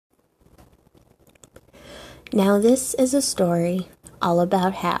Now this is a story all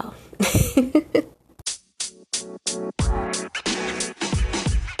about how.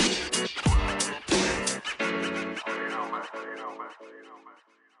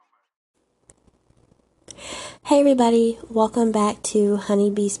 Hey everybody, welcome back to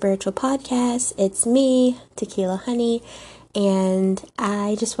Honeybee Spiritual Podcast. It's me, Tequila Honey, and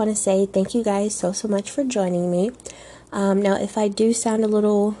I just want to say thank you guys so much for joining me. Now if I do sound a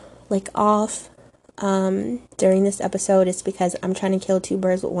little off during this episode, it's because I'm trying to kill two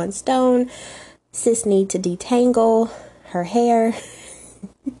birds with one stone. Sis need to detangle her hair.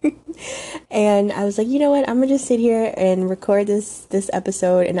 And I was like, you know what, I'm gonna just sit here and record this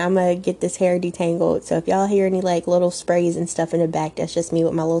episode, and I'm gonna get this hair detangled. So if y'all hear any little sprays and stuff in the back, that's just me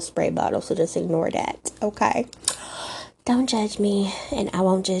with my little spray bottle, so just ignore that, okay? Don't judge me, and I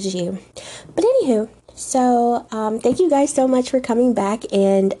won't judge you. But anywho, so thank you guys so much for coming back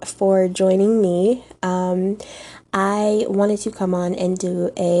and for joining me. I wanted to come on and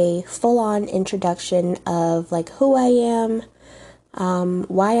do a full-on introduction of who I am,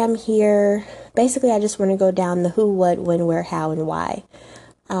 why I'm here. Basically, I just want to go down the who, what, when, where, how, and why.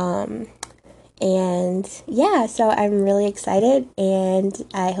 And yeah, so I'm really excited, and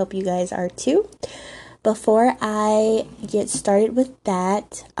I hope you guys are too. Before I get started with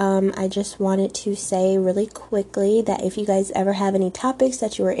that, I just wanted to say really quickly that if you guys ever have any topics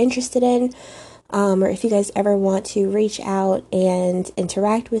that you are interested in, or if you guys ever want to reach out and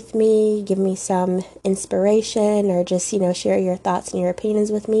interact with me, give me some inspiration, or just, share your thoughts and your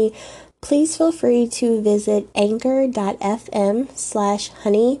opinions with me, please feel free to visit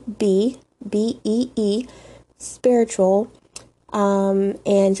anchor.fm/honeybee, B-E-E, spiritual,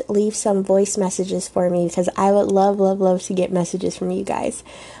 and leave some voice messages for me, because I would love to get messages from you guys.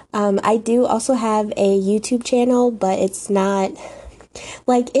 I do also have a YouTube channel, but it's not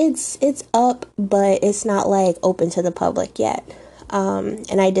it's up, but it's not open to the public yet.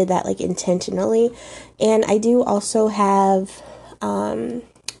 And I did that intentionally. And I do also have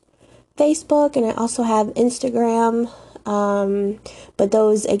Facebook, and I also have Instagram, but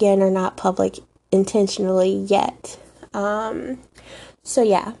those again are not public intentionally yet. So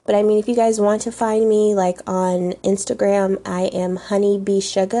yeah, but I mean, if you guys want to find me on Instagram, I am Honeybee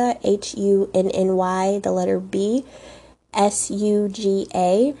Sugar, Hunny, the letter B,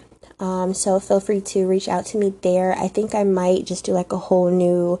 SUGA. So feel free to reach out to me there. I think I might just do a whole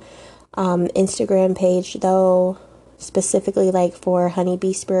new Instagram page though, specifically for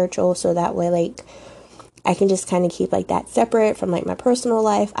Honeybee Spiritual, so that way I can just kind of keep that separate from my personal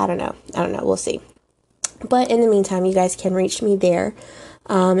life. I don't know, we'll see. But in the meantime, you guys can reach me there,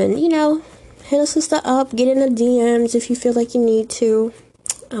 and hit a sister up, get in the DMs if you feel like you need to.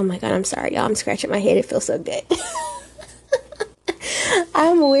 Oh my god, I'm sorry y'all, I'm scratching my head, it feels so good.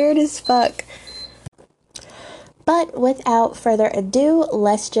 I'm weird as fuck. But without further ado,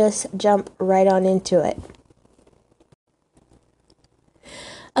 let's just jump right on into it.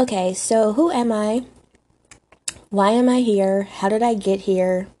 Okay, so who am I? Why am I here? How did I get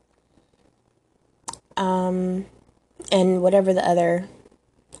here? And whatever the other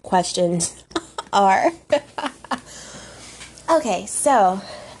questions are. Okay, so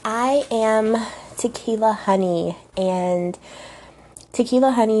I am Tequila Honey, and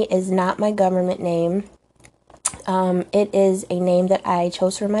Tequila Honey is not my government name. It is a name that I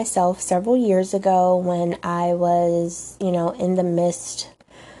chose for myself several years ago when I was, in the midst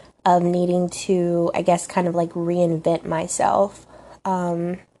of needing to, I guess, kind of reinvent myself.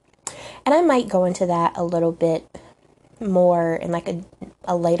 And I might go into that a little bit more in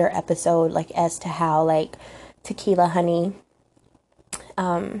a later episode, as to how Tequila Honey,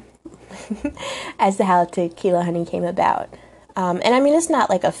 as to how Tequila Honey came about. And I mean, it's not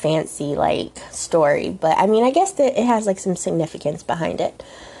a fancy story, but I mean, I guess that it has some significance behind it.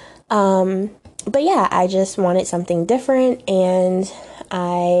 But yeah, I just wanted something different, and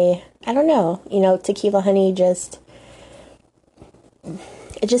I don't know, Tequila Honey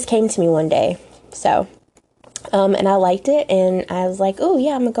it just came to me one day. So, and I liked it, and I was like, oh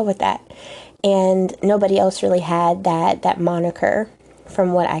yeah, I'm gonna go with that. And nobody else really had that moniker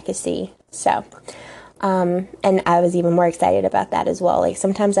from what I could see. So, and I was even more excited about that as well.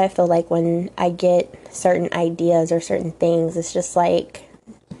 Sometimes I feel when I get certain ideas or certain things, it's just I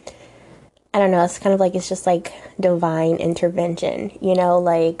don't know, it's kind of it's just divine intervention,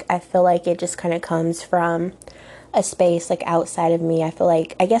 I feel it just kind of comes from a space outside of me. I feel I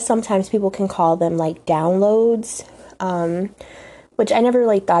guess sometimes people can call them downloads, which I never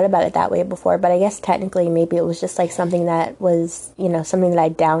really thought about it that way before, but I guess technically maybe it was just something that was, something that I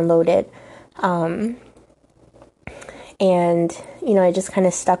downloaded, and it just kind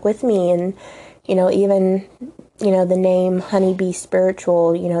of stuck with me, and even, the name Honeybee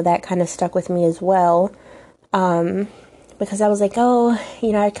Spiritual, that kind of stuck with me as well. Because I was like, oh,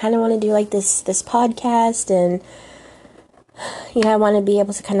 I kind of want to do like this podcast, and, I want to be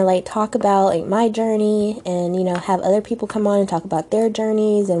able to kind of like talk about like my journey and, have other people come on and talk about their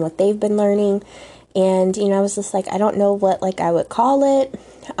journeys and what they've been learning. And, I was just like, I don't know what like I would call it.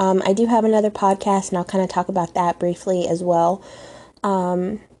 I do have another podcast, and I'll kind of talk about that briefly as well,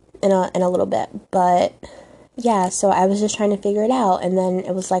 in a little bit. But yeah, so I was just trying to figure it out. And then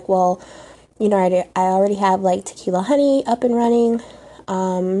it was like, well, I already have like Tequila Honey up and running.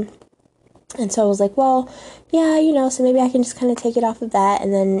 And so I was like, well, yeah, so maybe I can just kind of take it off of that.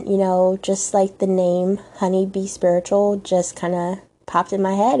 And then, just like the name Honey Be Spiritual just kind of popped in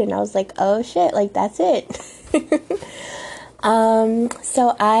my head. And I was like, oh shit, like that's it.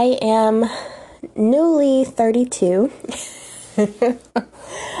 So I am newly 32.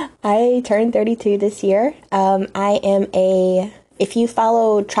 I turned 32 this year. I am if you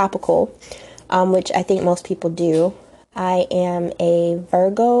follow Tropical, which I think most people do, I am a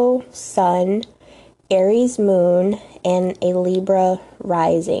Virgo sun, Aries moon, and a Libra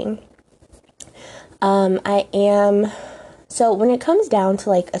rising. So when it comes down to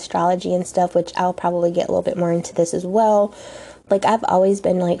like astrology and stuff, which I'll probably get a little bit more into this as well, like I've always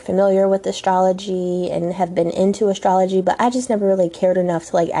been like familiar with astrology and have been into astrology, but I just never really cared enough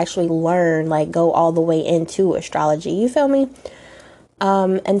to like actually learn, like go all the way into astrology. You feel me?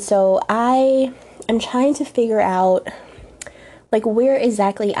 And so I am trying to figure out like where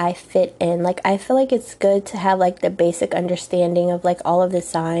exactly I fit in. Like I feel like it's good to have like the basic understanding of like all of the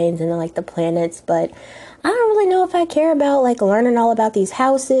signs and like the planets, but I don't really know if I care about like learning all about these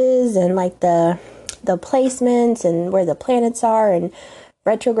houses and like the placements and where the planets are and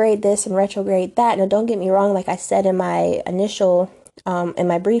retrograde this and retrograde that. Now don't get me wrong, like I said in my initial in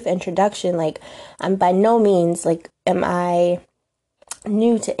my brief introduction, like I'm by no means like am I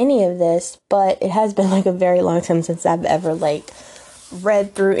new to any of this, but it has been like a very long time since I've ever like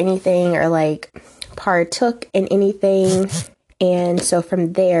read through anything or like partook in anything. And so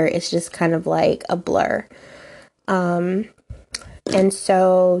from there, it's just kind of like a blur. And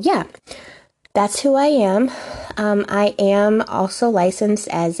so, yeah, that's who I am. I am also licensed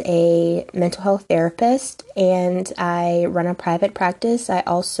as a mental health therapist, and I run a private practice. I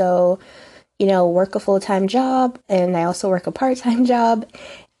also, work a full-time job, and I also work a part-time job.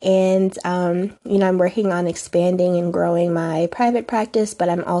 And, I'm working on expanding and growing my private practice, but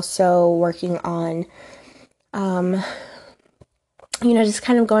I'm also working on, just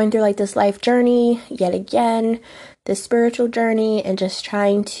kind of going through like this life journey yet again, this spiritual journey, and just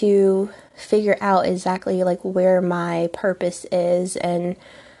trying to figure out exactly like where my purpose is and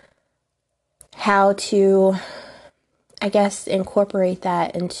how to, I guess, incorporate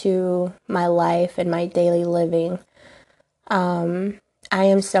that into my life and my daily living. I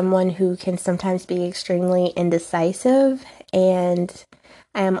am someone who can sometimes be extremely indecisive, and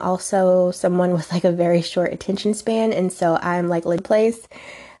I am also someone with like a very short attention span, and so I'm like in place.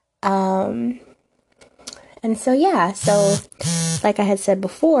 And so yeah, so like I had said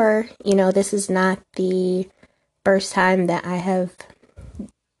before, this is not the first time that I have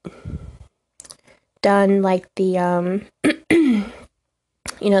done like the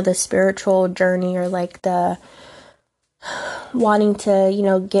the spiritual journey, or like the wanting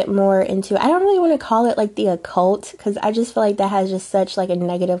to, get more into, I don't really want to call it like the occult, because I just feel like that has just such like a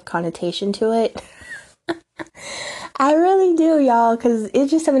negative connotation to it. I really do, y'all, because it's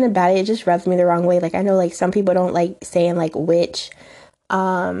just something about it. It just rubs me the wrong way. Like, I know like some people don't like saying like witch.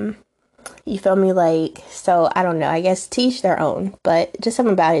 You feel me? Like, so I don't know. I guess to each their own, but just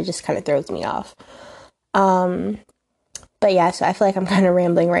something about it just kind of throws me off. But yeah, so I feel like I'm kind of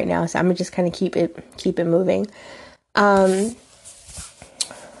rambling right now, so I'm gonna just kind of keep it moving.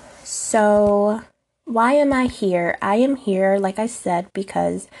 So why am I here? I am here, like I said,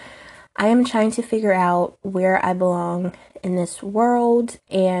 because I am trying to figure out where I belong in this world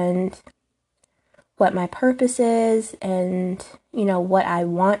and what my purpose is, and, what I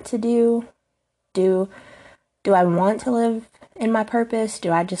want to do. Do I want to live in my purpose?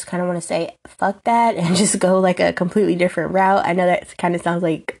 Do I just kind of want to say, fuck that, and just go like a completely different route? I know that kind of sounds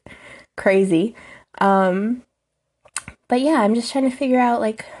like crazy. But yeah, I'm just trying to figure out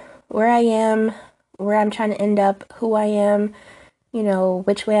like where I am, where I'm trying to end up, who I am,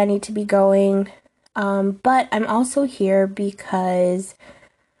 which way I need to be going. But I'm also here because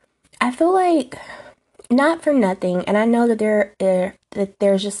I feel like, not for nothing, and I know that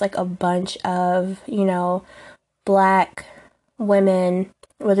there's just like a bunch of, Black women,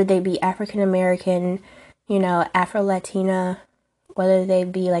 whether they be African American, Afro-Latina whether they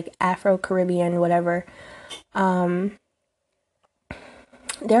be like Afro-Caribbean, whatever.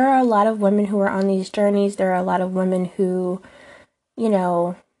 There are a lot of women who are on these journeys. There are a lot of women who,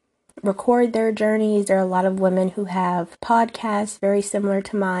 record their journeys. There are a lot of women who have podcasts very similar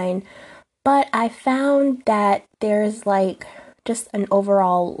to mine. But I found that there's like just an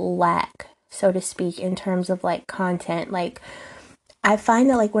overall lack, so to speak, in terms of like content. Like, I find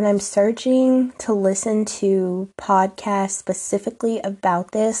that like when I'm searching to listen to podcasts specifically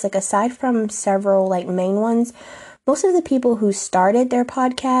about this, like aside from several like main ones, most of the people who started their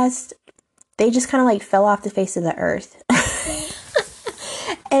podcast, they just kind of like fell off the face of the earth.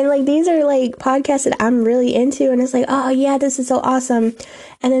 And like these are like podcasts that I'm really into, and it's like, oh yeah, this is so awesome.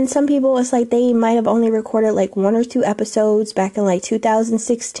 And then some people, it's like they might have only recorded like 1 or 2 episodes back in like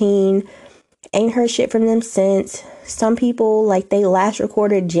 2016. Ain't heard shit from them since. Some people, like, they last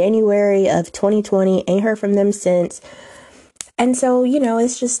recorded January of 2020, ain't heard from them since. And so,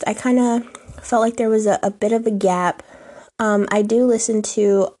 it's just, I kind of felt like there was a bit of a gap. I do listen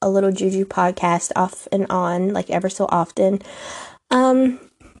to a little Juju podcast off and on, like, ever so often. And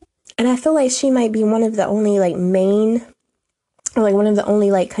I feel like she might be one of the only, like, main, or, like, one of the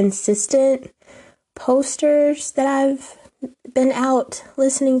only, like, consistent posters that I've been out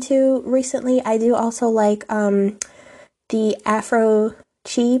listening to recently. I do also like, the Afro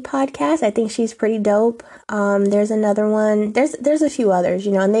Chi podcast. I think she's pretty dope. There's another one. There's a few others,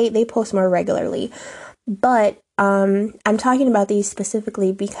 and they post more regularly. But I'm talking about these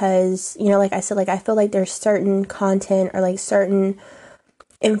specifically because, like I said, like I feel like there's certain content or like certain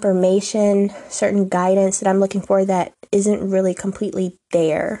information, certain guidance that I'm looking for that isn't really completely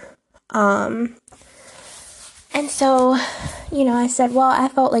there. And so, I said, well, I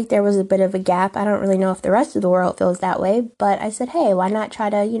felt like there was a bit of a gap. I don't really know if the rest of the world feels that way, but I said, hey, why not try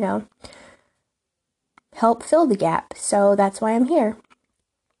to, help fill the gap? So that's why I'm here.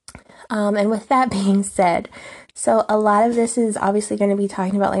 And with that being said, so a lot of this is obviously going to be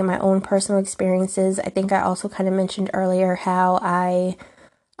talking about like my own personal experiences. I think I also kind of mentioned earlier how I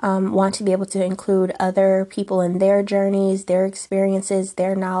want to be able to include other people in their journeys, their experiences,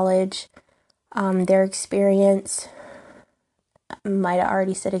 their knowledge, their experience. Might have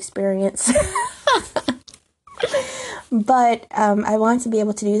already said experience. But I want to be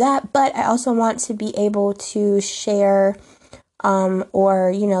able to do that. But I also want to be able to share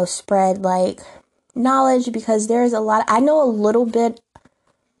or, spread like knowledge, because there's a lot. I know a little bit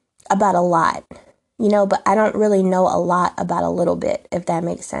about a lot, but I don't really know a lot about a little bit, if that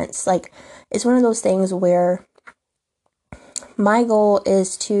makes sense. Like, it's one of those things where my goal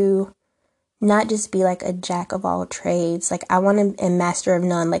is to not just be like a jack of all trades. Like, I want to be master of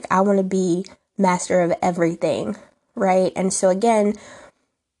none. Like, I want to be master of everything, right? And so again,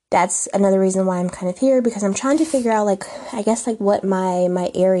 that's another reason why I'm kind of here, because I'm trying to figure out, like, I guess, like, what my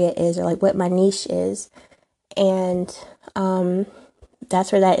area is, or like what my niche is. And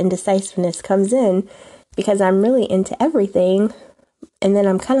that's where that indecisiveness comes in, because I'm really into everything, and then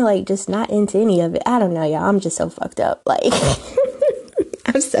I'm kind of like just not into any of it. I don't know, y'all. I'm just so fucked up. Like,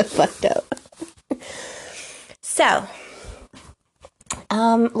 I'm so fucked up. So,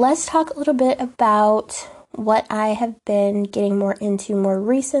 let's talk a little bit about what I have been getting more into more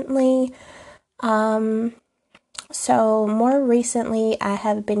recently. So more recently, I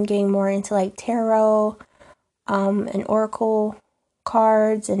have been getting more into like tarot, and oracle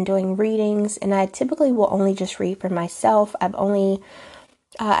cards, and doing readings. And I typically will only just read for myself. I've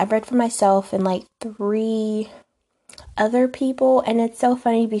read for myself and like 3 other people, and it's so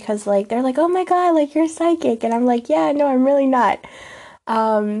funny because like they're like, oh my god, like you're psychic, and I'm like, yeah, no, I'm really not.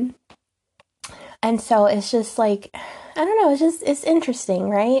 And so it's just like, I don't know, it's interesting,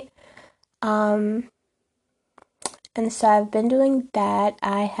 right? And so I've been doing that.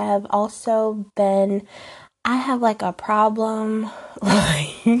 I have like a problem.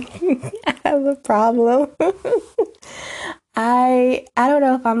 Like, I have a problem. I don't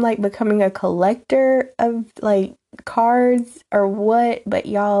know if I'm like becoming a collector of like cards or what, but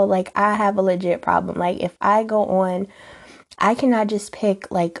y'all, like, I have a legit problem. Like, if I go on, I cannot just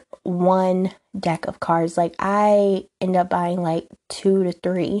pick like one deck of cards. Like, I end up buying like 2 to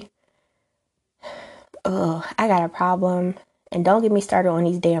 3. Ugh, I got a problem. And don't get me started on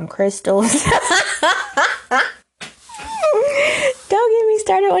these damn crystals. Don't get me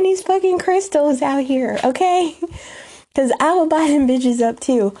started on these fucking crystals out here, okay? Because I will buy them bitches up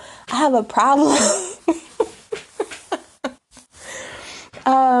too. I have a problem.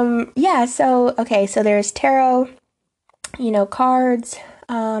 Yeah, so there's tarot, cards,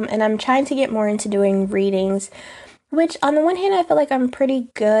 and I'm trying to get more into doing readings, which on the one hand, I feel like I'm pretty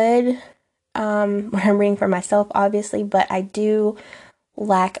good when I'm reading for myself, obviously, but I do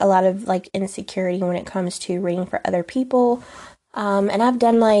lack a lot of like insecurity when it comes to reading for other people. And I've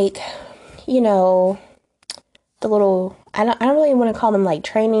done like, you know, the little, I don't really want to call them like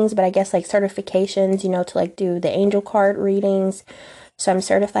trainings, but I guess like certifications, you know, to like do the angel card readings. So I'm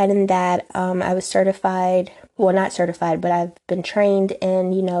certified in that. I was certified, well, not certified, but I've been trained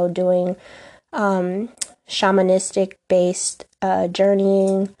in, you know, doing shamanistic based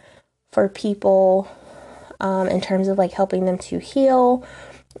journeying for people in terms of like helping them to heal,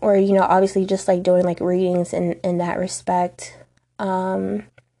 or, you know, obviously just like doing like readings in that respect.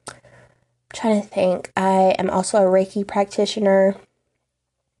 Trying to think. I am also a Reiki practitioner.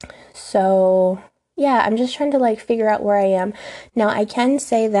 So yeah, I'm just trying to like figure out where I am. Now, I can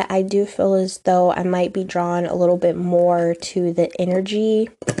say that I do feel as though I might be drawn a little bit more to the energy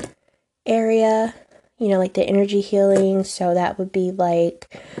area, you know, like the energy healing. So that would be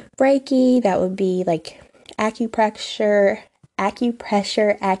like Reiki, that would be like acupuncture,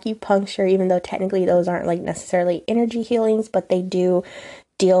 even though technically those aren't like necessarily energy healings, but they do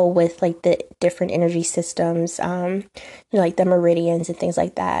deal with like the different energy systems, you know, like the meridians and things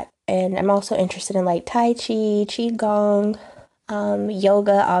like that. And I'm also interested in like Tai Chi, Qigong,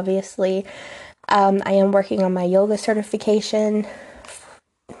 yoga, obviously. I am working on my yoga certification,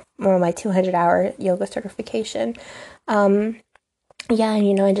 or my 200-hour yoga certification. Yeah,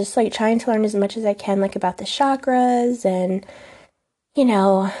 you know, and just like trying to learn as much as I can, like about the chakras and, you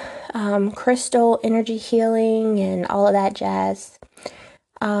know, crystal energy healing and all of that jazz.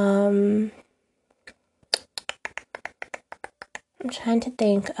 I'm trying to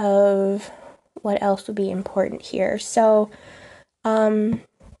think of what else would be important here. So, that's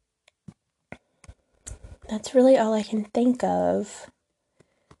really all I can think of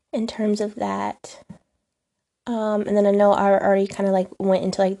in terms of that. And then I know I already kind of like went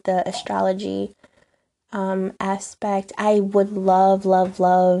into like the astrology aspect. I would love,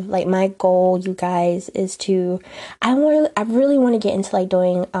 like my goal, you guys, is to, I really want to get into like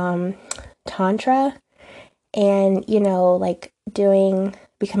doing tantra, and, you know, like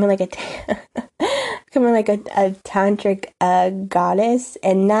becoming like a tantric goddess,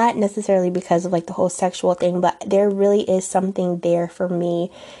 and not necessarily because of like the whole sexual thing, but there really is something there for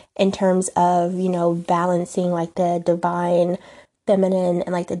me in terms of, you know, balancing like the divine feminine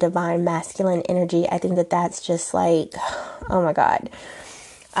and like the divine masculine energy. I think that that's just like, oh my God.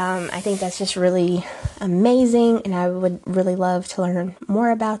 I think that's just really amazing, and I would really love to learn more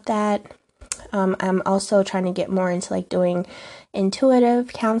about that. I'm also trying to get more into like doing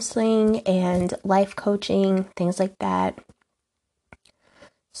intuitive counseling and life coaching, things like that.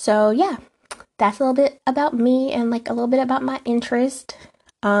 So yeah, that's a little bit about me and like a little bit about my interest.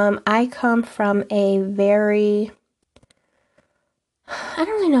 I come from a very, I don't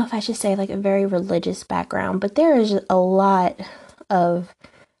really know if I should say like a very religious background, but there is a lot of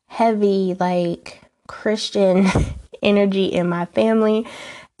heavy like Christian energy in my family.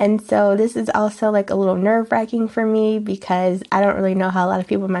 And so this is also like a little nerve-wracking for me because I don't really know how a lot of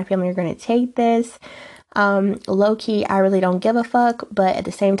people in my family are going to take this. Low-key, I really don't give a fuck, but at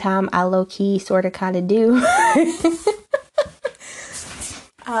the same time, I low-key sort of kind of do.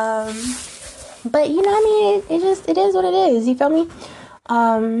 But you know, I mean, it is what it is. You feel me?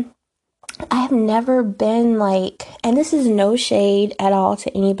 I have never been like, and this is no shade at all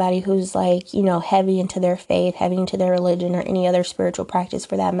to anybody who's like, you know, heavy into their faith, heavy into their religion, or any other spiritual practice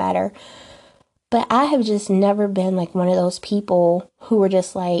for that matter. But I have just never been like one of those people who were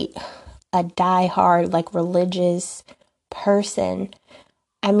just like a diehard, like religious person.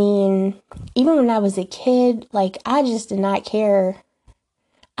 I mean, even when I was a kid, like I just did not care.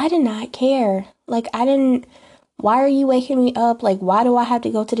 I did not care. Like why are you waking me up? Like, why do I have to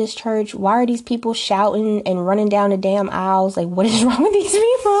go to this church? Why are these people shouting and running down the damn aisles? Like, what is wrong with these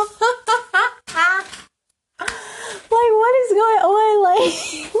people? Like, what is going on? Like,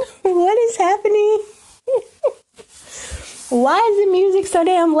 what is happening? Why is the music so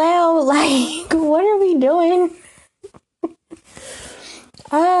damn loud? Like, what are we doing?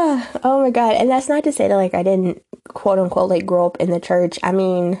 Oh my God. And that's not to say that, like, I didn't, quote unquote, like, grow up in the church. I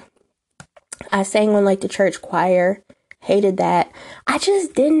mean, I sang on like the church choir, hated that. I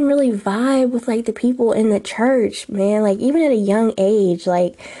just didn't really vibe with like the people in the church, man. Like even at a young age,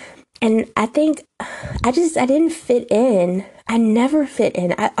 like, and I think I didn't fit in. I never fit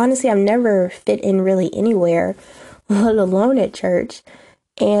in. I've never fit in really anywhere, let alone at church.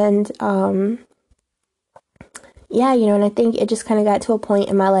 And, yeah, you know, and I think it just kind of got to a point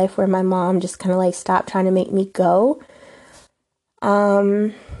in my life where my mom just kind of like stopped trying to make me go.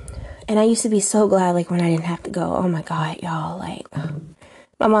 And I used to be so glad, like, when I didn't have to go. Oh my God, y'all, like,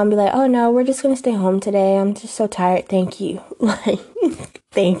 my mom be like, oh no, we're just going to stay home today. I'm just so tired. Thank you. Like,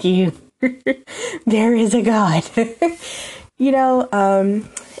 thank you. There is a God. You know, and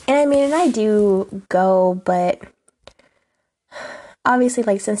I mean, and I do go, but obviously,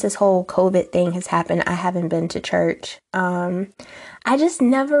 like, since this whole COVID thing has happened, I haven't been to church. I just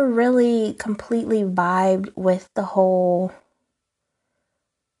never really completely vibed with the whole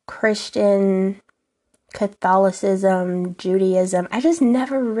Christian Catholicism, Judaism. I just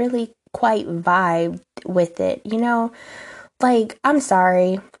never really quite vibed with it, you know? Like, I'm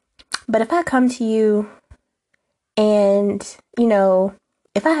sorry, but if I come to you and, you know,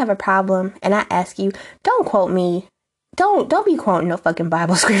 if I have a problem and I ask you, don't quote me. Don't be quoting no fucking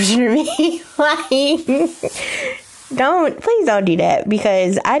Bible scripture to me. Like, please don't do that,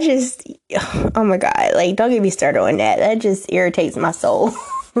 because I just, oh my God, like, don't get me started on that. That just irritates my soul.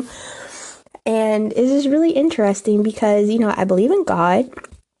 And it's just really interesting because, you know, I believe in God.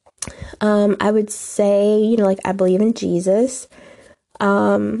 I would say, you know, like, I believe in Jesus.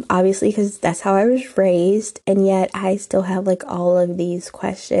 Obviously, because that's how I was raised. And yet I still have, like, all of these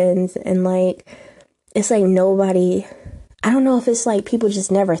questions. And, like, it's like nobody, I don't know if it's like people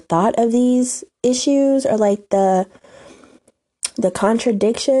just never thought of these issues, or like the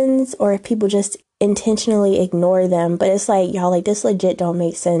contradictions, or if people just intentionally ignore them. But it's like, y'all, like, this legit don't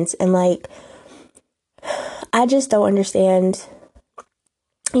make sense. And, like, I just don't understand.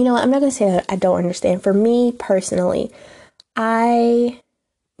 You know, I'm not going to say that I don't understand. For me personally, I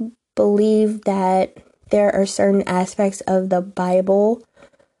believe that there are certain aspects of the Bible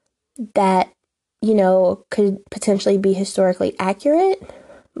that, you know, could potentially be historically accurate.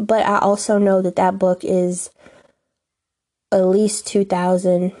 But I also know that that book is at least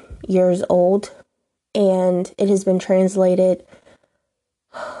 2,000 years old, and it has been translated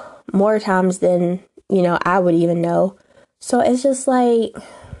more times than, you know, I would even know. So it's just like,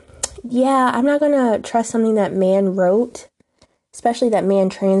 yeah, I'm not going to trust something that man wrote, especially that man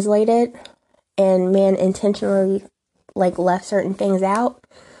translated, and man intentionally, like, left certain things out.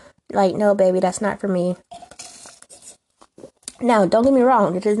 Like, no, baby, that's not for me. Now, don't get me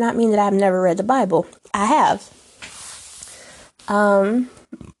wrong. It does not mean that I've never read the Bible. I have.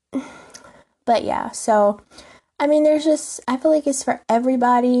 But yeah, so, I mean, there's just, I feel like it's for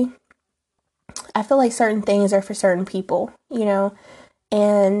everybody. I feel like certain things are for certain people, you know,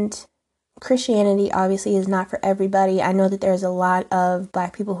 and Christianity obviously is not for everybody. I know that there's a lot of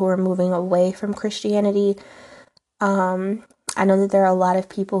Black people who are moving away from Christianity. I know that there are a lot of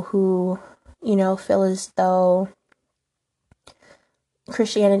people who, you know, feel as though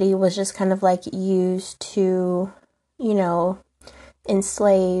Christianity was just kind of like used to, you know,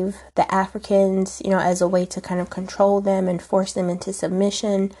 enslave the Africans, you know, as a way to kind of control them and force them into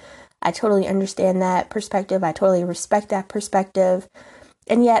submission. I totally understand that perspective. I totally respect that perspective.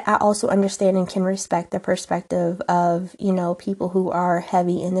 And yet I also understand and can respect the perspective of, you know, people who are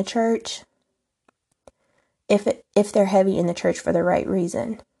heavy in the church, if they're heavy in the church for the right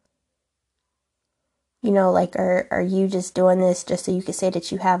reason. You know, like, are you just doing this just so you can say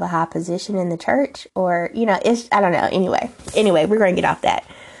that you have a high position in the church? Or, you know, it's, I don't know. Anyway, we're going to get off that.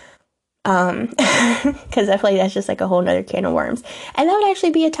 Because I feel like that's just like a whole nother can of worms. And that would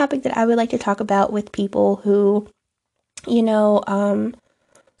actually be a topic that I would like to talk about with people who, you know,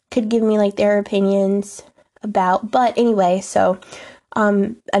 could give me like their opinions about. But anyway, so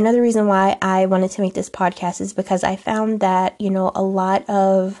another reason why I wanted to make this podcast is because I found that, you know, a lot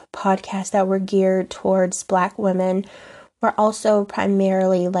of podcasts that were geared towards Black women were also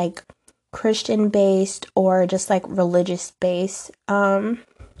primarily like Christian based or just like religious based.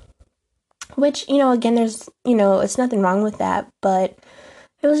 Which, you know, again, there's, you know, it's nothing wrong with that, but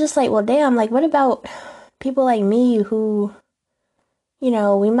it was just like, well, damn, like, what about people like me who, you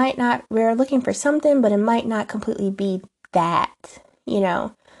know, we're looking for something, but it might not completely be that, you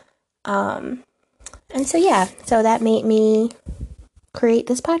know. And so, yeah, so that made me create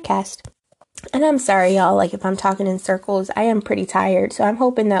this podcast. And I'm sorry, y'all, like, if I'm talking in circles, I am pretty tired, so I'm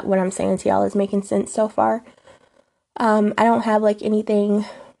hoping that what I'm saying to y'all is making sense so far. I don't have, like, anything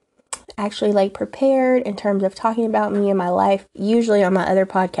actually, like, prepared in terms of talking about me and my life. Usually on my other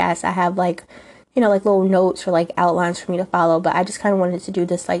podcasts, I have, like, you know, like, little notes or, like, outlines for me to follow, but I just kind of wanted to do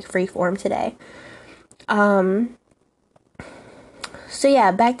this, like, free form today. So,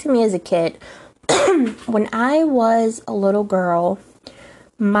 yeah, back to me as a kid. When I was a little girl,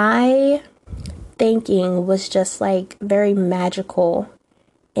 my thinking was just, like, very magical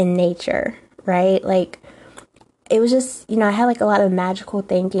in nature, right? Like, it was just, you know, I had, like, a lot of magical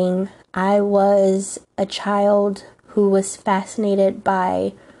thinking. I was a child who was fascinated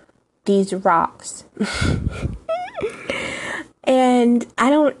by these rocks. And I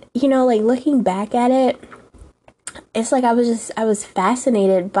don't, like looking back at it, it's like I was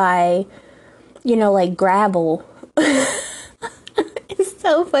fascinated by, like gravel. It's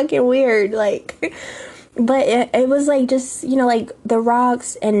so fucking weird, like, but it was like just, like the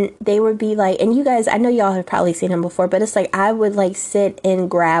rocks, and they would be like, and you guys, I know y'all have probably seen them before, but it's like I would like sit in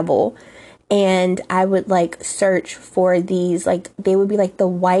gravel and I would like search for these, like they would be like the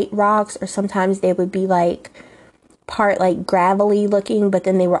white rocks, or sometimes they would be like part like gravelly looking, but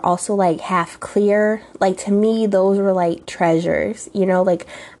then they were also like half clear. Like to me, those were like treasures, like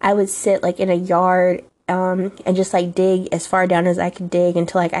I would sit like in a yard and just like dig as far down as I could dig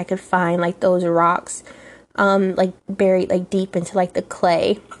until like I could find like those rocks like buried like deep into like the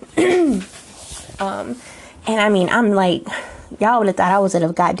clay. And I mean, I'm like, y'all would have thought I was at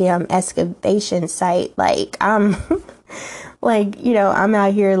a goddamn excavation site. Like I'm like, I'm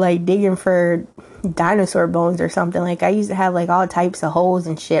out here like digging for dinosaur bones or something. Like I used to have like all types of holes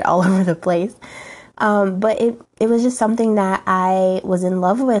and shit all over the place. But it was just something that I was in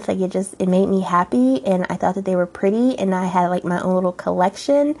love with. Like it made me happy, and I thought that they were pretty, and I had like my own little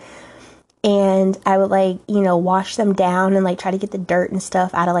collection, and I would like, wash them down and like try to get the dirt and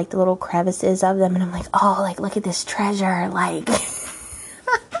stuff out of like the little crevices of them. And I'm like, oh, like look at this treasure. Like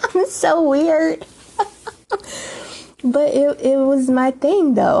it's so weird. But it was my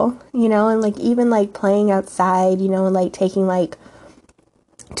thing though, and like even like playing outside, and like taking like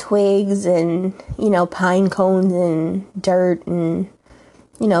twigs and, pine cones and dirt and,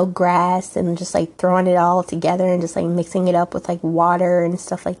 grass, and just like throwing it all together and just like mixing it up with like water and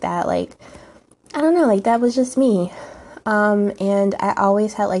stuff like that. Like, I don't know, like that was just me. And I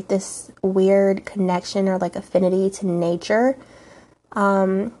always had like this weird connection or like affinity to nature.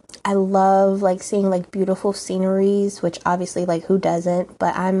 I love like seeing like beautiful sceneries, which obviously like who doesn't,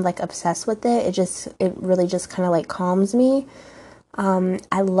 but I'm like obsessed with it. It really just kind of like calms me.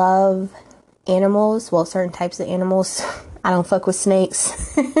 I love animals, well, certain types of animals. I don't fuck with snakes.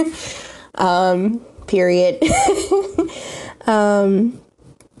 Period. I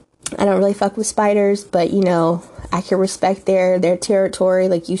don't really fuck with spiders, but I can respect their territory.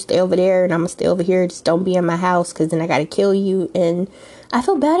 Like, you stay over there and I'm gonna stay over here. Just don't be in my house, because then I gotta kill you, and I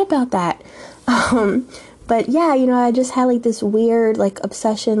feel bad about that. But yeah, I just had like this weird like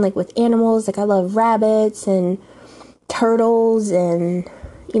obsession like with animals. Like I love rabbits and turtles and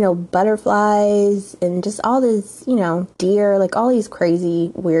butterflies and just all this, deer, like all these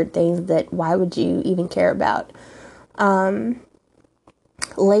crazy weird things that why would you even care about?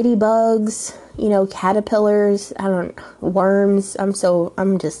 Ladybugs, caterpillars, worms. I'm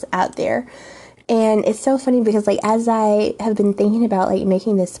just out there. And it's so funny because like as I have been thinking about like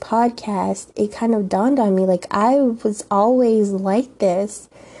making this podcast, it kind of dawned on me like I was always like this.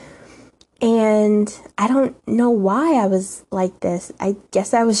 And I don't know why I was like this. I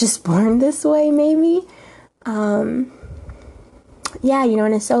guess I was just born this way, maybe. Yeah,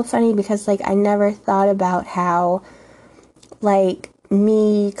 and it's so funny because like I never thought about how like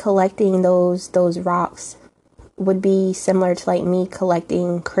me collecting those rocks would be similar to like me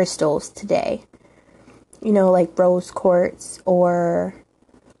collecting crystals today. Like rose quartz or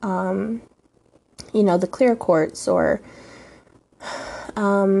the clear quartz or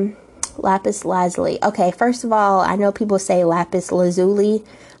lapis lazuli. Okay, first of all, I know people say lapis lazuli.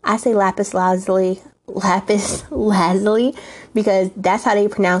 I say lapis lazuli because that's how they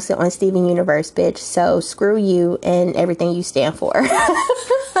pronounce it on Steven Universe, bitch. So screw you and everything you stand for.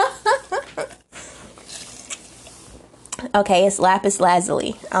 Okay, it's lapis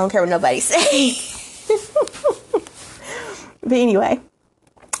lazuli. I don't care what nobody say. But anyway,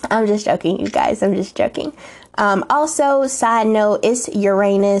 I'm just joking, you guys. I'm just joking. Also, side note, it's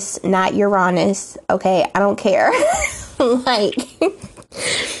Uranus, not Uranus. Okay, I don't care. Like,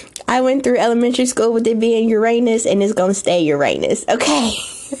 I went through elementary school with it being Uranus, and it's gonna stay Uranus. Okay.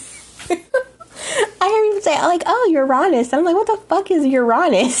 I hear people say, like, oh, Uranus. I'm like, what the fuck is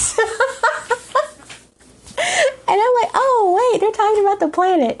Uranus? And I'm like, oh, wait, they're talking about the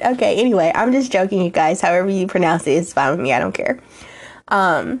planet. Okay, anyway, I'm just joking, you guys. However you pronounce it, it's fine with me. I don't care.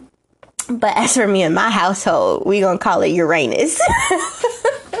 But as for me and my household, we gonna call it Uranus.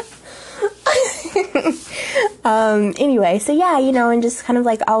 Anyway, so yeah, and just kind of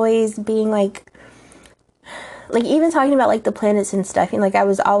like always being like even talking about like the planets and stuff, like I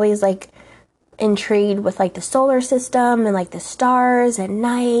was always like intrigued with like the solar system and like the stars at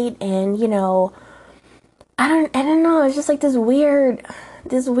night, and I don't know, it's just like this weird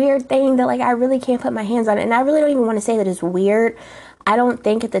thing that like I really can't put my hands on it. And I really don't even want to say that it's weird. I don't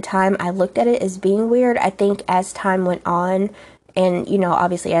think at the time I looked at it as being weird. I think as time went on And, you know,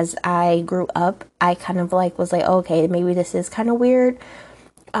 obviously as I grew up, I kind of like was like, okay, maybe this is kind of weird.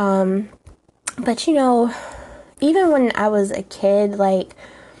 But, you know, even when I was a kid, like,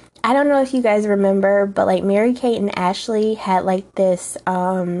 I don't know if you guys remember, but like Mary-Kate and Ashley had like this, you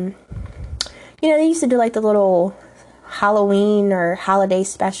know, they used to do like the little Halloween or holiday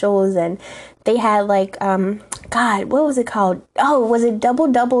specials, and they had like, God, what was it called? Oh, was it Double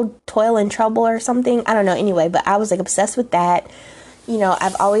Double Toil and Trouble or something? I don't know. Anyway, but I was like obsessed with that. You know,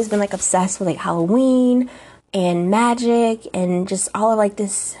 I've always been like obsessed with like Halloween and magic and just all of like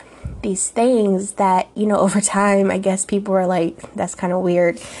these things that, you know, over time, I guess people were like, that's kind of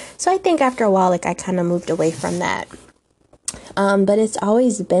weird. So I think after a while, like I kind of moved away from that. But it's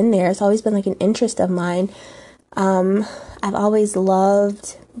always been there. It's always been like an interest of mine. I've always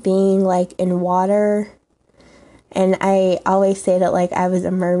loved being like in water. And I always say that like I was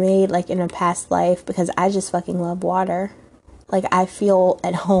a mermaid like in a past life because I just fucking love water. Like I feel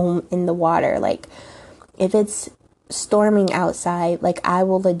at home in the water. Like if it's storming outside, like I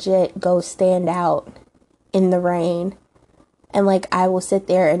will legit go stand out in the rain. And like I will sit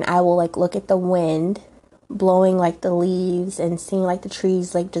there and I will like look at the wind blowing like the leaves and seeing like the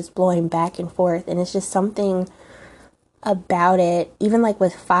trees like just blowing back and forth. And it's just something about it. Even like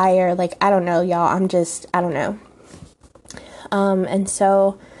with fire, like I don't know, y'all. I don't know. And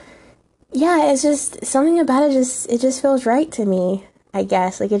so, yeah, it's just something about it. It just feels right to me, I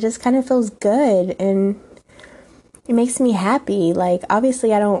guess. Like it just kind of feels good and it makes me happy. Like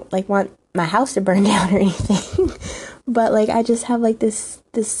obviously I don't like want my house to burn down or anything, but like I just have like this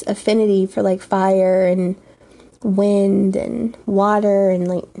affinity for like fire and wind and water and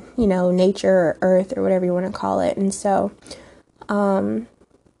like, you know, nature or earth or whatever you want to call it. And so, that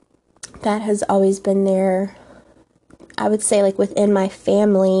has always been there. I would say like within my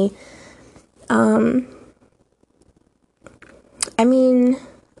family, I mean,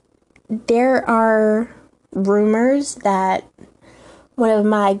 there are rumors that one of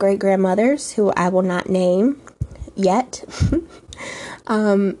my great-grandmothers, who I will not name yet,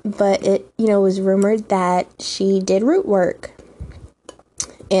 but it, you know, was rumored that she did root work.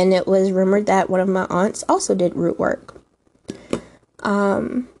 And it was rumored that one of my aunts also did root work.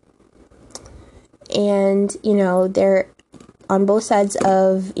 And, you know, they're on both sides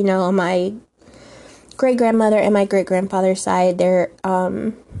of, you know, on my great-grandmother and my great-grandfather's side, there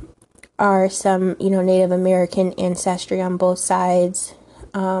are some, you know, Native American ancestry on both sides,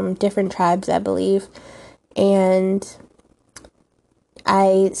 different tribes, I believe. And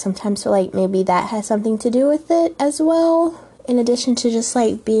I sometimes feel like maybe that has something to do with it as well, in addition to just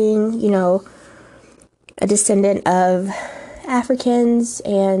like being, you know, a descendant of Africans,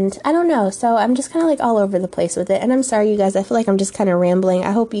 and I don't know, so I'm just kind of like all over the place with it. And I'm sorry, you guys, I feel like I'm just kind of rambling.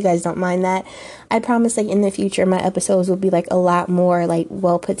 I hope you guys don't mind that. I promise like in the future my episodes will be like a lot more like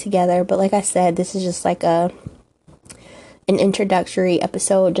well put together, but like I said, this is just like an introductory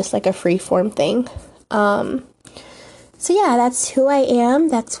episode, just like a free form thing. So yeah, that's who I am,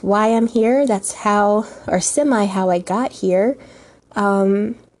 that's why I'm here, that's how, or semi how I got here.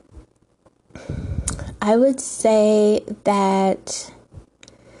 I would say that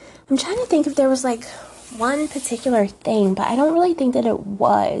I'm trying to think if there was like one particular thing, but I don't really think that it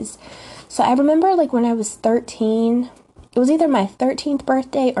was. So I remember like when I was 13, it was either my 13th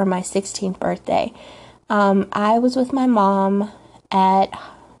birthday or my 16th birthday. I was with my mom at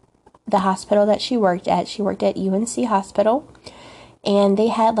the hospital that she worked at. She worked at UNC Hospital, and they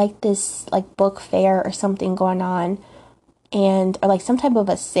had like this like book fair or something going on, and or like some type of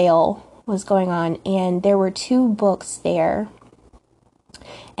a sale was going on, and there were 2 books there,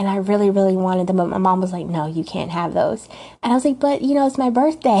 and I really, really wanted them, but my mom was like, no, you can't have those. And I was like, but you know, it's my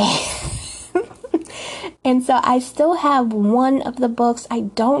birthday. And so I still have one of the books. I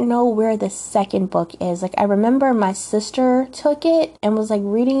don't know where the second book is. Like I remember my sister took it and was like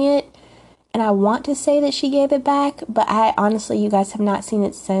reading it, and I want to say that she gave it back, but I honestly, you guys have not seen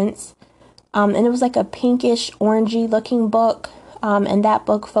it since. And it was like a pinkish orangey looking book. And that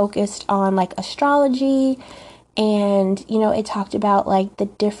book focused on like astrology, and, you know, it talked about like the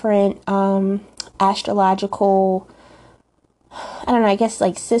different, astrological, I don't know, I guess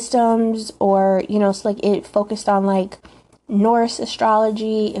like systems, or, you know, so like it focused on like Norse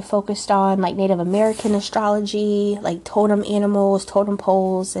astrology, it focused on like Native American astrology, like totem animals, totem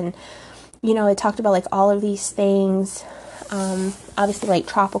poles, and, you know, it talked about like all of these things, obviously like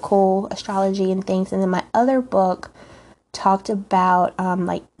tropical astrology and things. And then my other book talked about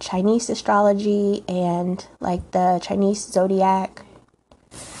like Chinese astrology and like the Chinese zodiac,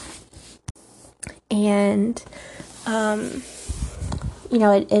 and you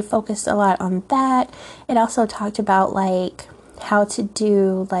know, it focused a lot on that. It also talked about like how to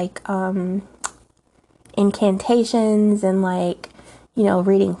do like incantations and like, you know,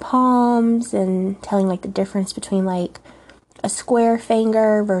 reading palms and telling like the difference between like a square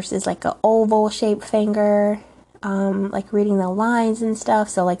finger versus like a oval shaped finger, like reading the lines and stuff.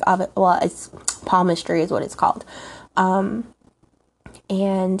 So like, well, it's palmistry is what it's called. And,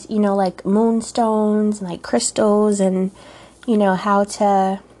 you know, like moonstones and like crystals and, you know, how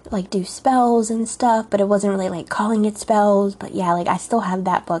to like do spells and stuff, but it wasn't really like calling it spells. But yeah, like I still have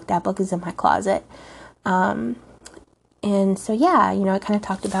that book. That book is in my closet. And so, yeah, you know, I kind of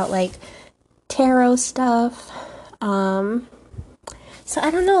talked about like tarot stuff. So I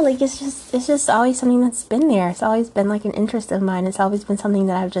don't know, like it's just always something that's been there. It's always been like an interest of mine. It's always been something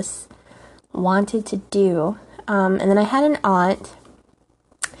that I've just wanted to do. And then I had an aunt,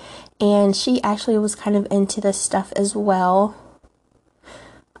 and she actually was kind of into this stuff as well.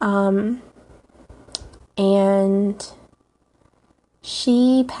 And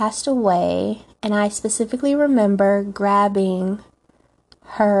she passed away, and I specifically remember grabbing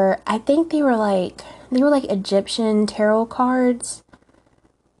her. I think they were like Egyptian tarot cards.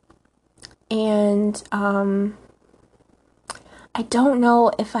 And I don't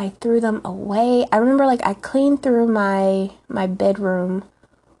know if I threw them away. I remember like I cleaned through my bedroom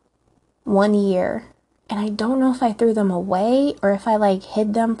one year, and I don't know if I threw them away or if I like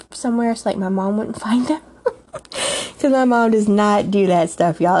hid them somewhere so like my mom wouldn't find them. Because my mom does not do that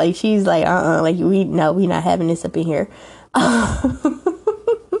stuff, y'all. Like she's like, like we not having this up in here. And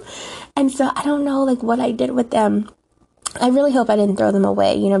so I don't know like what I did with them. I really hope I didn't throw them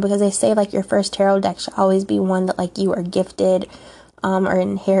away, you know, because they say like your first tarot deck should always be one that like you are gifted or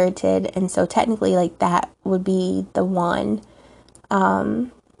inherited, and so technically like that would be the one.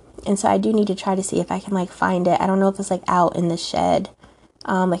 And so I do need to try to see if I can like find it. I don't know if it's like out in the shed,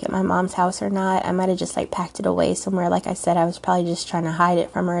 like at my mom's house or not. I might have just like packed it away somewhere. Like I said, I was probably just trying to hide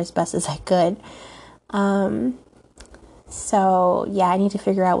it from her as best as I could. So yeah, I need to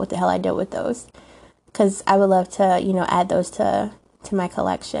figure out what the hell I did with those, because I would love to, you know, add those to my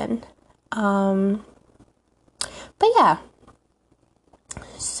collection. But yeah,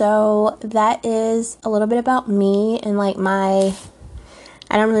 so that is a little bit about me and like I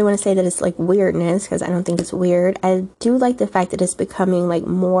don't really want to say that it's like weirdness, because I don't think it's weird. I do like the fact that it's becoming like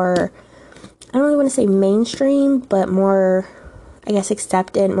more, I don't really want to say mainstream, but more, I guess,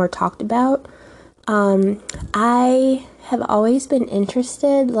 accepted, more talked about. I have always been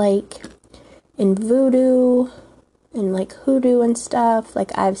interested like in voodoo and like hoodoo and stuff.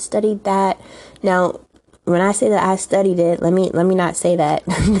 Like I've studied that. Now, when I say that I studied it, let me not say that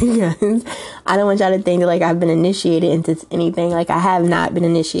because I don't want y'all to think that like I've been initiated into anything. Like I have not been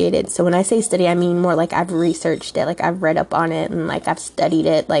initiated. So when I say study, I mean more like I've researched it, like I've read up on it and like I've studied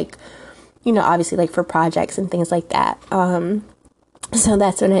it, like, you know, obviously like for projects and things like that. So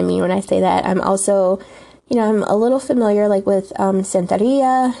that's what I mean when I say that. I'm also, you know, I'm a little familiar like with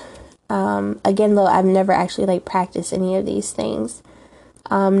Santeria. Again, though, I've never actually like practiced any of these things,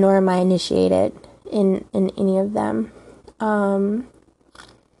 nor am I initiated in any of them.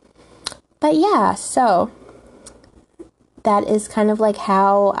 But yeah, so that is kind of like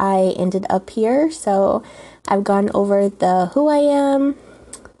how I ended up here. So I've gone over the who I am,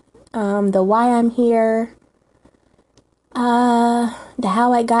 the why I'm here, the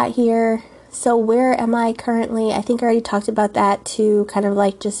how I got here. So where am I currently? I think I already talked about that too, kind of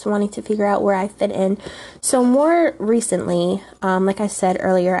like just wanting to figure out where I fit in. So more recently, like I said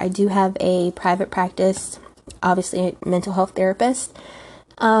earlier, I do have a private practice, obviously a mental health therapist.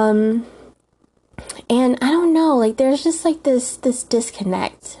 And I don't know, like there's just like this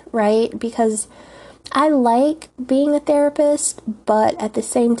disconnect, right? Because I like being a therapist, but at the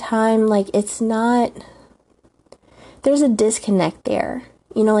same time, like it's not, there's a disconnect there.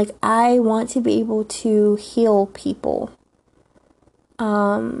 You know, like I want to be able to heal people.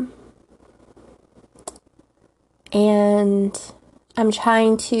 And I'm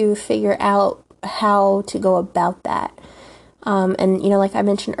trying to figure out how to go about that. And you know, like I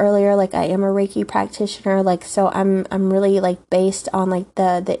mentioned earlier, like I am a Reiki practitioner, like so I'm really like based on like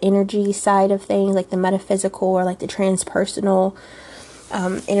the energy side of things, like the metaphysical or like the transpersonal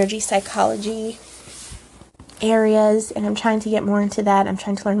energy psychology areas, and I'm trying to get more into that. I'm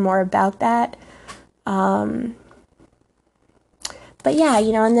trying to learn more about that. But yeah,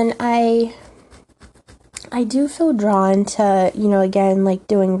 you know, and then I do feel drawn to, you know, again, like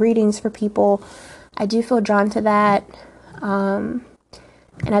doing readings for people. I do feel drawn to that. And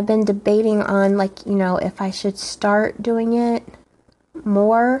I've been debating on like, you know, if I should start doing it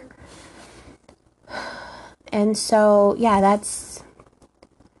more. And so, yeah, that's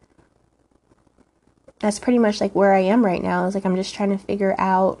that's pretty much like where I am right now. It's like I'm just trying to figure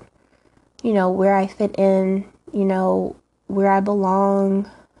out, where I fit in, where I belong,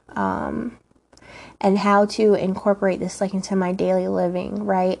 and how to incorporate this like into my daily living,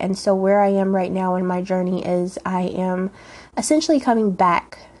 right? And so where I am right now in my journey is I am essentially coming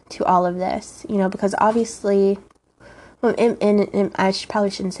back to all of this, because obviously, well, and probably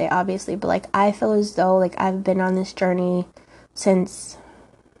shouldn't say obviously, but like I feel as though like I've been on this journey since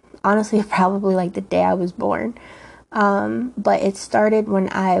honestly probably like the day I was born. But it started when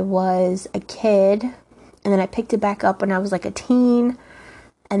I was a kid, and then I picked it back up when I was like a teen,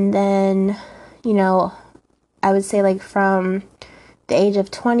 and then I would say like from the age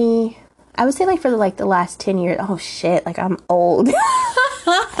of 20, I would say like for the last 10 years. Oh shit, like I'm old.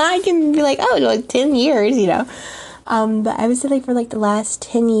 I can be like, oh, like 10 years, but I would say like for like the last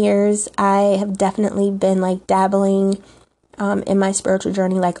 10 years, I have definitely been like dabbling in my spiritual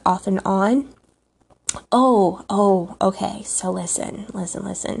journey, like off and on. Okay. So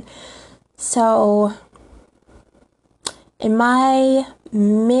listen. So in my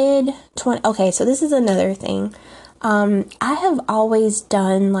mid 20, okay, so this is another thing. I have always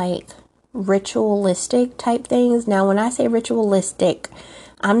done like ritualistic type things. Now, when I say ritualistic,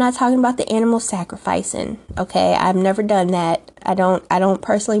 I'm not talking about the animal sacrificing. Okay, I've never done that. I don't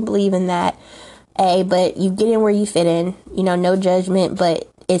personally believe in that. But you get in where you fit in. No judgment, but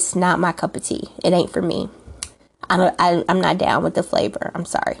it's not my cup of tea. It ain't for me. I'm not down with the flavor. I'm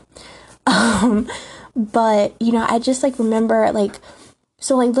sorry. But I just like remember like,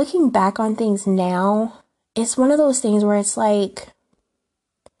 so like looking back on things now, it's one of those things where it's like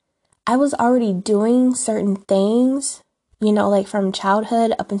I was already doing certain things, like from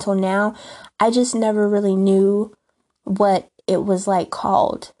childhood up until now. I just never really knew what it was like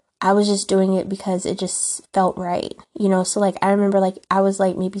called. I was just doing it because it just felt right, so like I remember like I was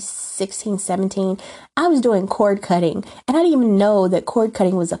like maybe 16, 17. I was doing cord cutting, and I didn't even know that cord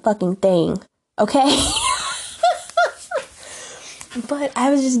cutting was a fucking thing. Okay. But I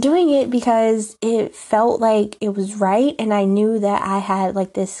was just doing it because it felt like it was right, and I knew that I had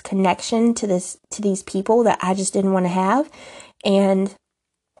like this connection to these people that I just didn't want to have, and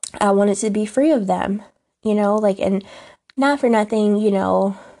I wanted to be free of them, like, and not for nothing,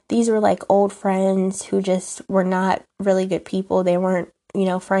 these were like old friends who just were not really good people. They weren't,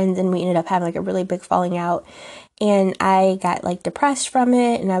 friends, and we ended up having like a really big falling out, and I got like depressed from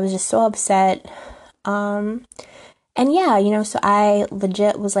it, and I was just so upset. And yeah, so I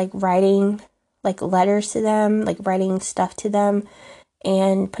legit was like writing like letters to them, like writing stuff to them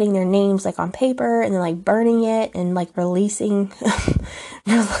and putting their names like on paper and then like burning it and like releasing.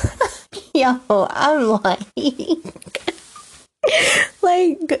 Yo, I'm like,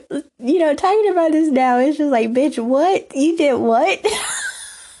 like, talking about this now, it's just like, bitch, what? You did what?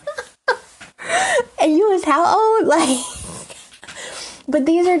 And you was how old? Like, but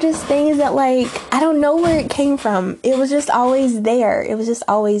these are just things that, like, I don't know where it came from. It was just always there.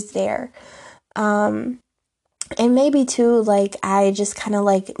 And maybe too, like, I just kind of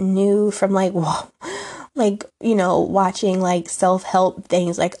like knew from like, like, watching like self-help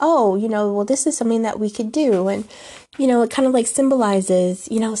things like, oh, well, this is something that we could do. And, it kind of like symbolizes,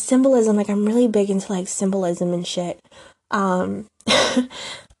 symbolism. Like, I'm really big into like symbolism and shit.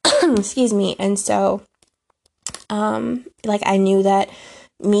 Excuse me. And so, like I knew that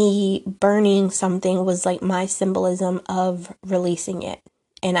me burning something was like my symbolism of releasing it.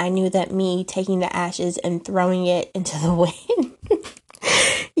 And I knew that me taking the ashes and throwing it into the wind.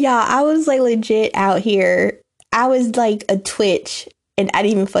 Yeah, I was like legit out here. I was like a Twitch and I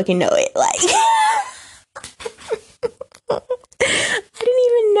didn't even fucking know it. Like, I didn't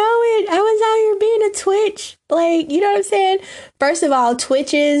even know it. I was out here being a Twitch. Like, you know what I'm saying? First of all,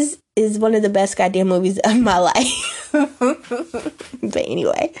 Twitches is one of the best goddamn movies of my life. But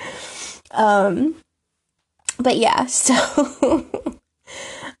anyway. But yeah, so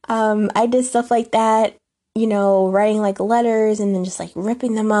I did stuff like that, writing like letters and then just like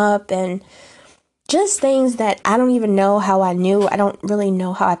ripping them up and just things that I don't even know how I knew. I don't really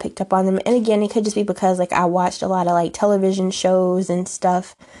know how I picked up on them. And again, it could just be because like I watched a lot of like television shows and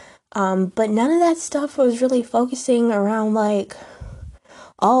stuff. But none of that stuff was really focusing around like,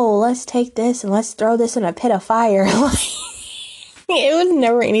 oh, let's take this and let's throw this in a pit of fire. It was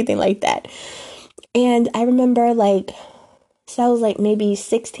never anything like that. And I remember like, so I was like maybe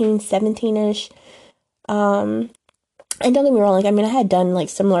 16, 17-ish. And don't get me wrong, like, I mean, I had done like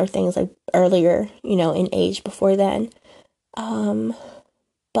similar things like earlier, in age before then.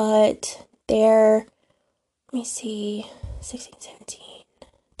 But there, let me see, 16, 17,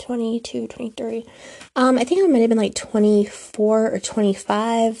 22, 23. I think I might have been like 24 or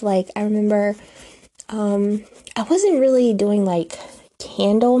 25. Like, I remember, I wasn't really doing like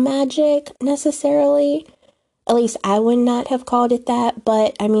candle magic necessarily. At least I would not have called it that,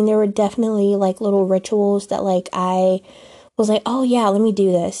 but I mean, there were definitely like little rituals that like I was like, oh yeah, let me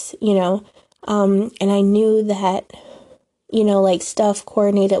do this, you know? And I knew that, you know, like stuff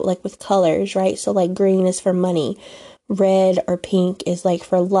coordinated like with colors, right? So like green is for money, red or pink is like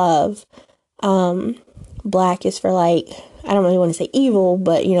for love, black is for like, I don't really want to say evil,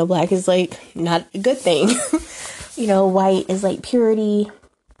 but you know, black is like not a good thing. You know, white is like purity,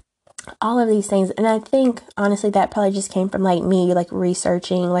 all of these things. And I think honestly that probably just came from like me like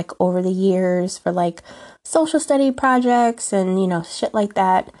researching like over the years for like social study projects and you know shit like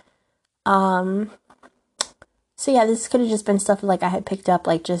that. So yeah, this could have just been stuff like I had picked up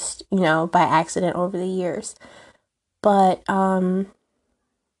like just, you know, by accident over the years. But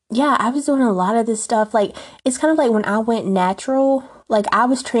yeah, I was doing a lot of this stuff. Like it's kind of like when I went natural, like I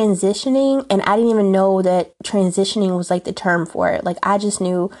was transitioning and I didn't even know that transitioning was like the term for it. Like I just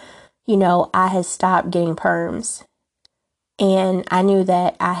knew, you know, I had stopped getting perms. And I knew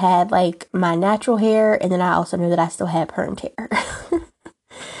that I had like my natural hair, and then I also knew that I still had permed hair.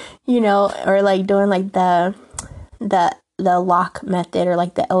 You know, or like doing like the lock method or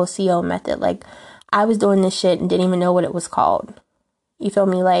like the LCO method. Like I was doing this shit and didn't even know what it was called. You feel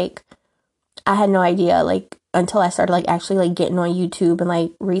me? Like I had no idea like until I started like actually like getting on YouTube and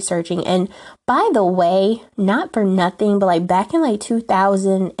like researching. And by the way, not for nothing, but like back in like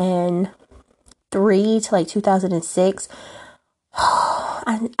 2003 to like 2006,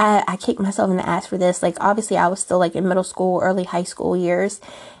 I kicked myself in the ass for this. Like obviously I was still like in middle school, early high school years.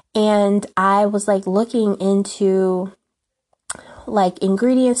 And I was like looking into like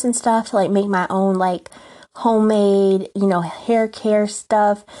ingredients and stuff to like make my own like homemade, you know, hair care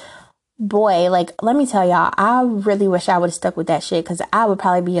stuff. Boy, like let me tell y'all, I really wish I would have stuck with that shit because I would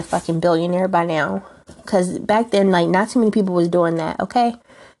probably be a fucking billionaire by now. Because back then, like not too many people was doing that, okay?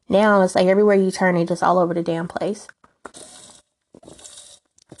 Now it's like everywhere you turn, they just all over the damn place.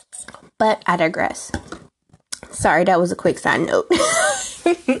 But I digress. Sorry, that was a quick side note.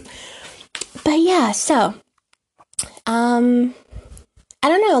 But yeah, so I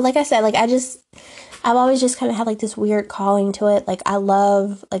don't know, like I said, like I've always just kind of had like this weird calling to it. Like I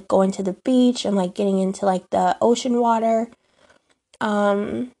love like going to the beach and like getting into like the ocean water.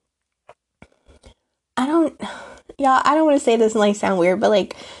 I don't Y'all, I don't want to say this and like sound weird, but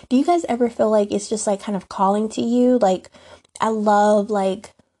like do you guys ever feel like it's just like kind of calling to you? Like I love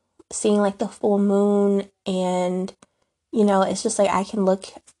like seeing like the full moon, and you know, it's just like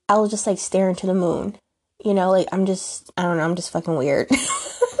I'll just like stare into the moon. You know, like I don't know, I'm just fucking weird.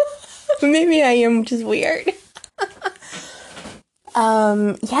 Maybe I am just weird.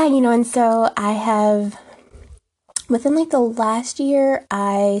 Yeah, you know, and so I have, within like the last year,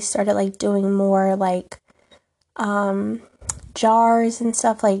 I started like doing more like, jars and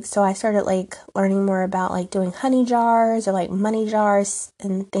stuff. Like, so I started like learning more about like doing honey jars or like money jars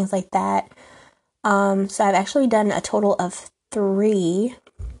and things like that. So I've actually done a total of 3.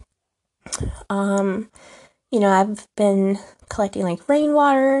 You know, I've been collecting like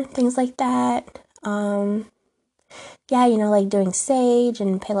rainwater, things like that. Yeah, you know, like doing sage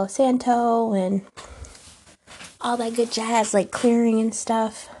and Palo Santo and all that good jazz, like clearing and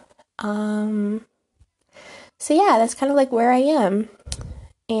stuff. So yeah, that's kind of like where I am.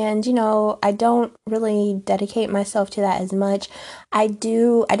 And, you know, I don't really dedicate myself to that as much. I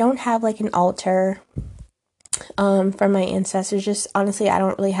don't have like an altar, from my ancestors. Just honestly, I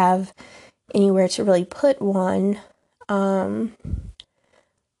don't really have anywhere to really put one.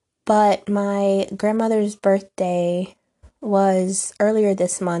 But my grandmother's birthday was earlier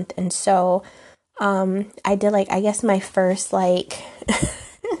this month, and so I did like, I guess my first like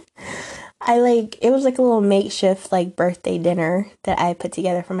it was like a little makeshift like birthday dinner that I put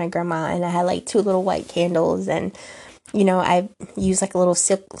together for my grandma, and I had like 2 little white candles, and you know, I used like a little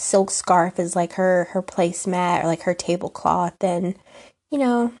silk scarf as like her placemat or like her tablecloth, and you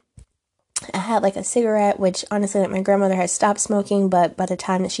know, I had like a cigarette, which honestly, like my grandmother had stopped smoking, but by the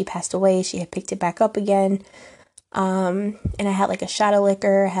time that she passed away, she had picked it back up again. And I had like a shot of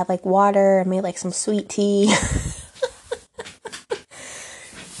liquor, I had like water, I made like some sweet tea,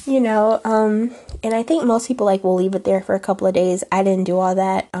 you know, and I think most people like will leave it there for a couple of days. I didn't do all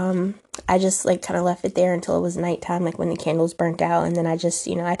that. I just like kind of left it there until it was nighttime, like when the candles burnt out, and then I just,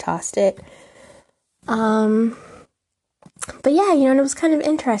 you know, I tossed it. But yeah, you know, and it was kind of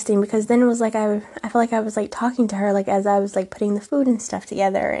interesting because then it was like I felt like I was like talking to her like as I was like putting the food and stuff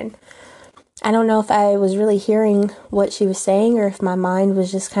together, and I don't know if I was really hearing what she was saying or if my mind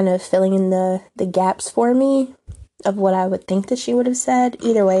was just kind of filling in the gaps for me, of what I would think that she would have said.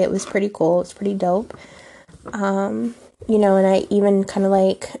 Either way, it was pretty cool. It's pretty dope. You know, and I even kind of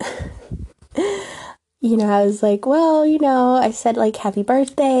like, you know, I was like, well, you know, I said like happy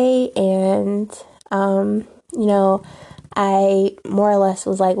birthday, and, you know, I more or less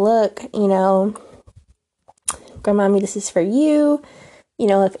was like, look, you know, Grandmommy, this is for you. You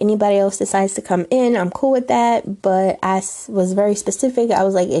know, if anybody else decides to come in, I'm cool with that. But I was very specific. I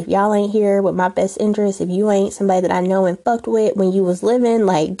was like, if y'all ain't here with my best interest, if you ain't somebody that I know and fucked with when you was living,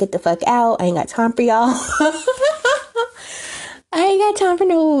 like, get the fuck out. I ain't got time for y'all. I ain't got time for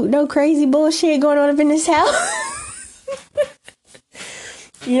no crazy bullshit going on up in this house.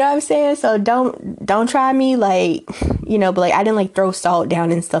 You know what I'm saying? So don't try me, like, you know, but like I didn't like throw salt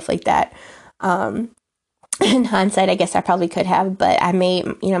down and stuff like that. In hindsight, I guess I probably could have, but I made,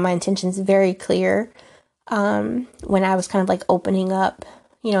 you know, my intentions very clear when I was kind of like opening up,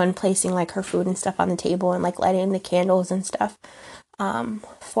 you know, and placing like her food and stuff on the table and like lighting the candles and stuff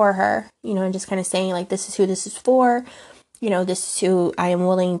for her, you know, and just kind of saying like, this is who this is for, you know, this is who I am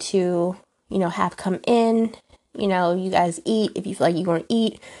willing to, you know, have come in, you know, you guys eat if you feel like you're going to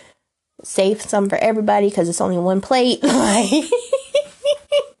eat, save some for everybody because it's only one plate. Like,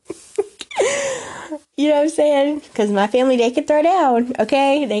 you know what I'm saying? Because my family, they can throw down,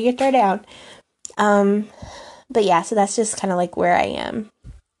 okay? They can throw down. But yeah, so that's just kind of like where I am.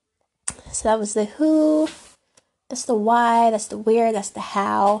 So that was the who, that's the why, that's the where, that's the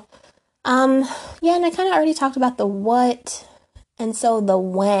how. Yeah, and I kind of already talked about the what, and so the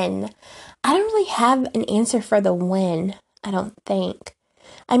when. I don't really have an answer for the when, I don't think.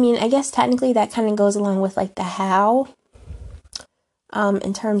 I mean, I guess technically that kind of goes along with like the how.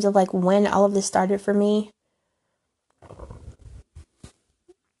 In terms of like when all of this started for me.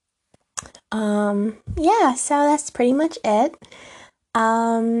 Yeah, so that's pretty much it.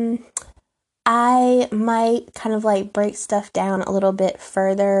 I might kind of like break stuff down a little bit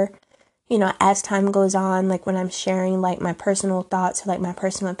further, you know, as time goes on, like when I'm sharing like my personal thoughts or like my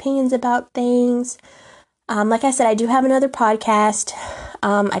personal opinions about things. Like I said, I do have another podcast.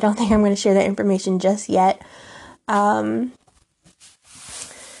 I don't think I'm going to share that information just yet.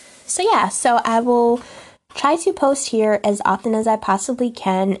 So yeah, so I will try to post here as often as I possibly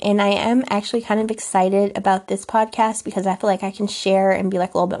can, and I am actually kind of excited about this podcast because I feel like I can share and be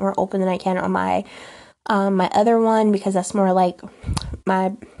like a little bit more open than I can on my my other one, because that's more like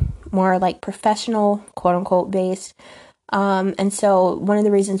my more like professional, quote unquote, based. And so one of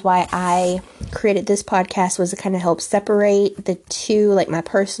the reasons why I created this podcast was to kind of help separate the two, like my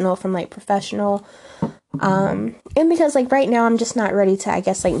personal from like professional. And because like right now I'm just not ready to, I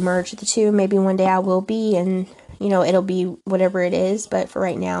guess, like merge the two. Maybe one day I will be, and you know, it'll be whatever it is. But for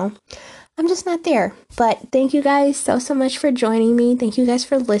right now, I'm just not there. But thank you guys so much for joining me. Thank you guys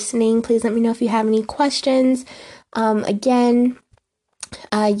for listening. Please let me know if you have any questions. Again,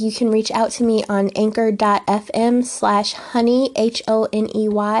 you can reach out to me on anchor.fm/honey,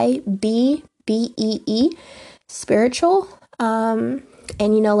 HONEYBBEE, spiritual.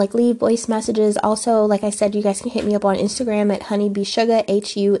 And, you know, like leave voice messages. Also, like I said, you guys can hit me up on Instagram at honeybeesuga,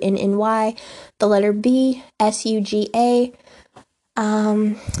 HUNNY, the letter B, SUGA.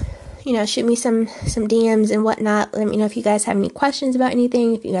 You know, shoot me some DMs and whatnot. Let me know if you guys have any questions about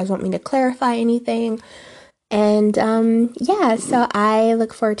anything, if you guys want me to clarify anything. And, yeah, so I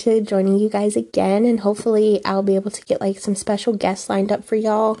look forward to joining you guys again, and hopefully I'll be able to get like some special guests lined up for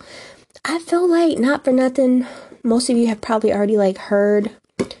y'all. I feel like, not for nothing, most of you have probably already like heard,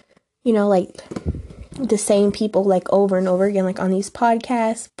 you know, like the same people like over and over again, like on these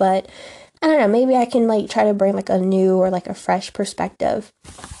podcasts, but I don't know, maybe I can like try to bring like a new or like a fresh perspective.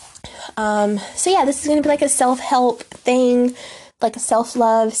 So yeah, this is going to be like a self-help thing, like a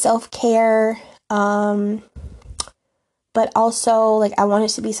self-love, self-care, but also like I want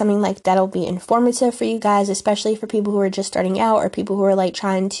it to be something like that'll be informative for you guys, especially for people who are just starting out or people who are like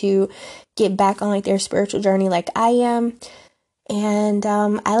trying to get back on like their spiritual journey like I am. And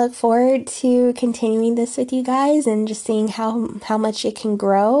I look forward to continuing this with you guys and just seeing how much it can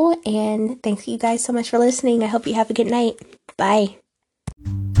grow. And thank you guys so much for listening. I hope you have a good night. Bye.